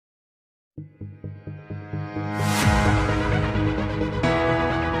Subscribe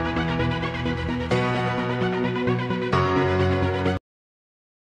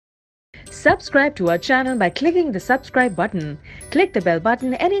to our channel by clicking the subscribe button. Click the bell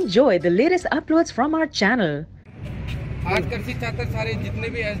button and enjoy the latest uploads from our channel. आज कृषि छात्र सारे जितने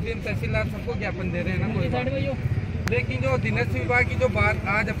भी SDM तहसीलदार सबको ज्ञापन दे रहे हैं ना, कोई बात। लेकिन जो अधीनस्थ विभाग की जो बात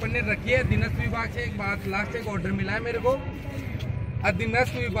आज अपन ने रखी है, अधीनस्थ विभाग से एक बात लास्ट एक ऑर्डर मिला है मेरे को।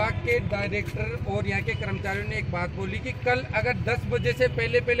 अधीनस्थ विभाग के डायरेक्टर और यहाँ के कर्मचारियों ने एक बात बोली कि कल अगर 10 बजे से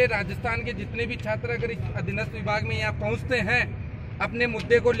पहले राजस्थान के जितने भी छात्र अगर इस अधीनस्थ विभाग में यहाँ पहुँचते हैं अपने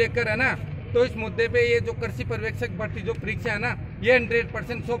मुद्दे को लेकर, है ना, तो इस मुद्दे पे ये जो कृषि पर्यवेक्षक भर्ती जो परीक्षा है ना, ये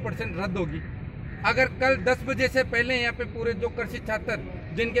 100% 100% रद्द होगी। अगर कल 10 बजे से पहले यहाँ पे पूरे जो कृषि छात्र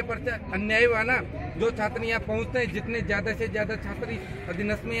जिनके पर अन्याय हुआ ना, जो छात्र यहाँ पहुँचते हैं, जितने ज्यादा से ज्यादा छात्र इस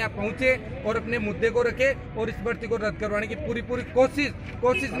अधीनस्थ में यहाँ पहुँचे और अपने मुद्दे को रखे और इस भर्ती को रद्द करवाने की पूरी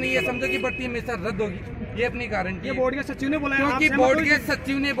कोशिश नहीं है, समझो कि भर्ती हमेशा रद्द होगी, ये अपनी गारंटी है। बोर्ड के सचिव ने बोला, क्योंकि बोर्ड के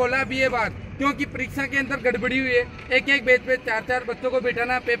सचिव ने बोला अभी ये बात, क्योंकि परीक्षा के अंदर गड़बड़ी हुई है। एक बेंच पे 4 बच्चों को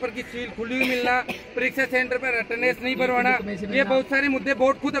बैठाना, पेपर की सील खुली हुई मिलना, परीक्षा सेंटर पर अटेंडेंस नहीं भरवाना, ये बहुत सारे मुद्दे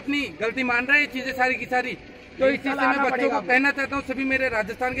बोर्ड खुद अपनी गलती मान रहा है, ये चीजें सारी की सारी। तो इस चीज से मैं बच्चों को कहना चाहता हूँ, सभी मेरे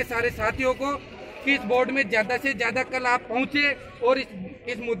राजस्थान के सारे साथियों को, कि इस बोर्ड में ज्यादा से ज्यादा कल आप पहुंचे और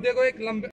इस मुद्दे को एक लंबे